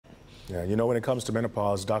Yeah, you know, when it comes to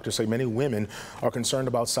menopause, doctors say many women are concerned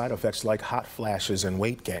about side effects like hot flashes and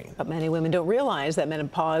weight gain. But many women don't realize that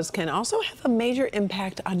menopause can also have a major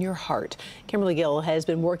impact on your heart. Kimberly Gill has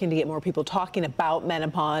been working to get more people talking about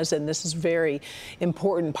menopause, and this is a very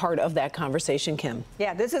important part of that conversation, Kim.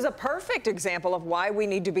 Yeah, this is a perfect example of why we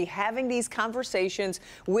need to be having these conversations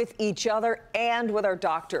with each other and with our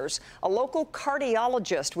doctors. A local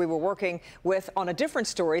cardiologist we were working with on a different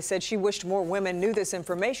story said she wished more women knew this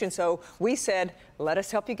information, so we said, let us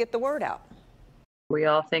help you get the word out. We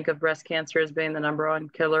all think of breast cancer as being the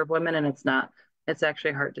 #1 killer of women, and it's not. It's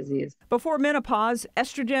actually heart disease. Before menopause,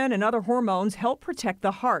 estrogen and other hormones help protect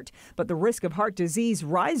the heart. But the risk of heart disease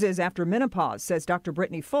rises after menopause, says Dr.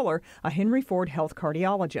 Brittany Fuller, a Henry Ford Health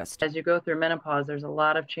cardiologist. As you go through menopause, there's a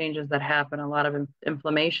lot of changes that happen, a lot of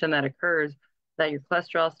inflammation that occurs, that your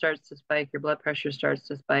cholesterol starts to spike, your blood pressure starts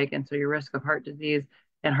to spike, and so your risk of heart disease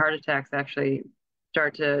and heart attacks actually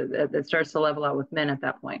starts to level out with men at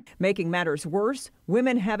that point. Making matters worse,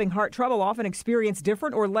 women having heart trouble often experience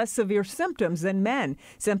different or less severe symptoms than men.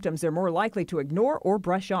 Symptoms they're more likely to ignore or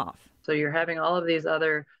brush off. So you're having all of these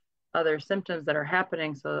other symptoms that are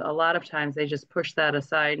happening. So a lot of times they just push that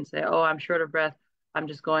aside and say, "Oh, I'm short of breath. I'm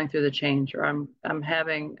just going through the change," or I'm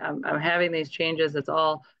having these changes. It's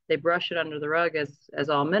all, they brush it under the rug as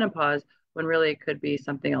all menopause, when really it could be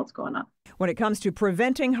something else going on. When it comes to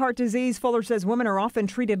preventing heart disease, Fuller says women are often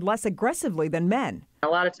treated less aggressively than men. A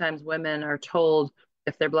lot of times women are told,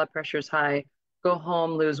 if their blood pressure is high, go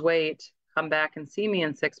home, lose weight, come back and see me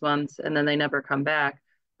in 6 months, and then they never come back.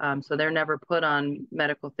 So they're never put on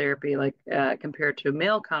medical therapy like compared to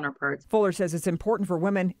male counterparts. Fuller says it's important for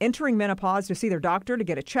women entering menopause to see their doctor to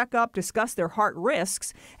get a checkup, discuss their heart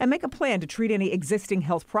risks, and make a plan to treat any existing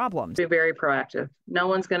health problems. Be very proactive. No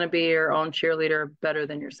one's going to be your own cheerleader better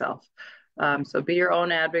than yourself. So be your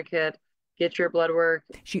own advocate. Get your blood work.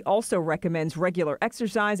 She also recommends regular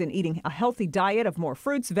exercise and eating a healthy diet of more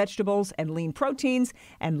fruits, vegetables, and lean proteins,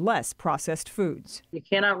 and less processed foods. You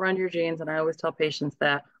can't outrun your genes, and I always tell patients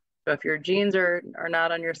that. So if your genes are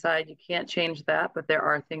not on your side, you can't change that, but there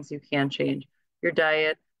are things you can change. Your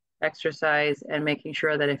diet, exercise, and making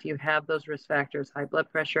sure that if you have those risk factors, high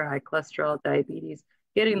blood pressure, high cholesterol, diabetes,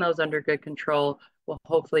 getting those under good control will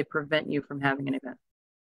hopefully prevent you from having an event.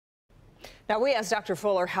 Now, we asked Dr.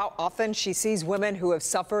 Fuller how often she sees women who have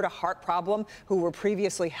suffered a heart problem who were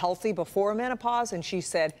previously healthy before menopause, and she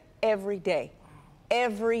said every day.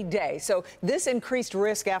 Every day. So this increased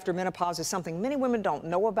risk after menopause is something many women don't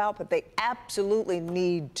know about, but they absolutely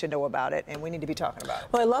need to know about it, and we need to be talking about it.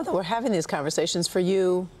 Well, I love that we're having these conversations. For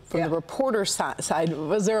you, from the reporter side,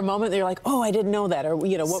 was there a moment that you're like, oh, I didn't know that, or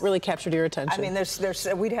what really captured your attention? I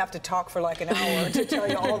mean, we'd have to talk for like an hour to tell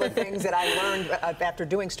you all the things that I learned after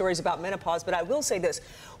doing stories about menopause. But I will say this: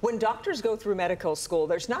 when doctors go through medical school,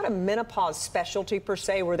 there's not a menopause specialty per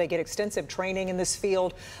se where they get extensive training in this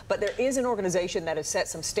field, but there is an organization that has set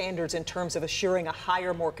some standards in terms of assuring a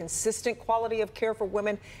higher, more consistent quality of care for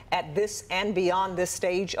women at this and beyond this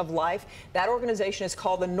stage of life. That organization is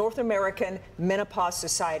called the North American Menopause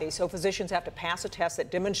Society. So physicians have to pass a test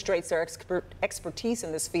that demonstrates their expertise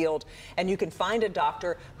in this field, and you can find a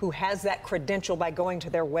doctor who has that credential by going to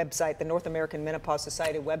their website, the North American Menopause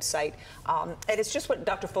Society website. And it's just what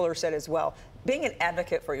Dr. Fuller said as well. Being an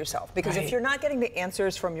advocate for yourself, because if you're not getting the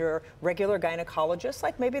answers from your regular gynecologist,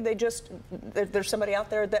 like maybe there's somebody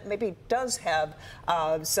out there that maybe does have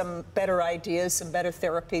some better ideas, some better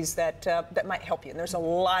therapies that might help you. And there's a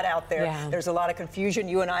lot out there. Yeah. There's a lot of confusion.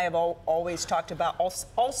 You and I have always talked about,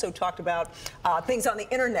 also talked about things on the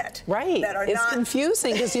internet. Right. That are it's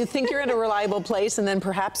confusing because you think you're in a reliable place and then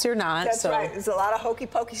perhaps you're not. That's right. There's a lot of hokey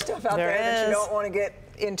pokey stuff out there that you don't want to get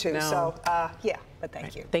into. No. So, yeah. But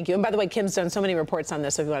thank you. Thank you. And by the way, Kim's done so many reports on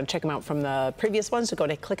this, so if you want to check them out from the previous ones, so go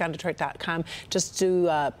to clickondetroit.com just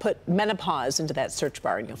to put menopause into that search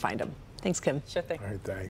bar and you'll find them. Thanks, Kim. Sure thing. All right, thanks.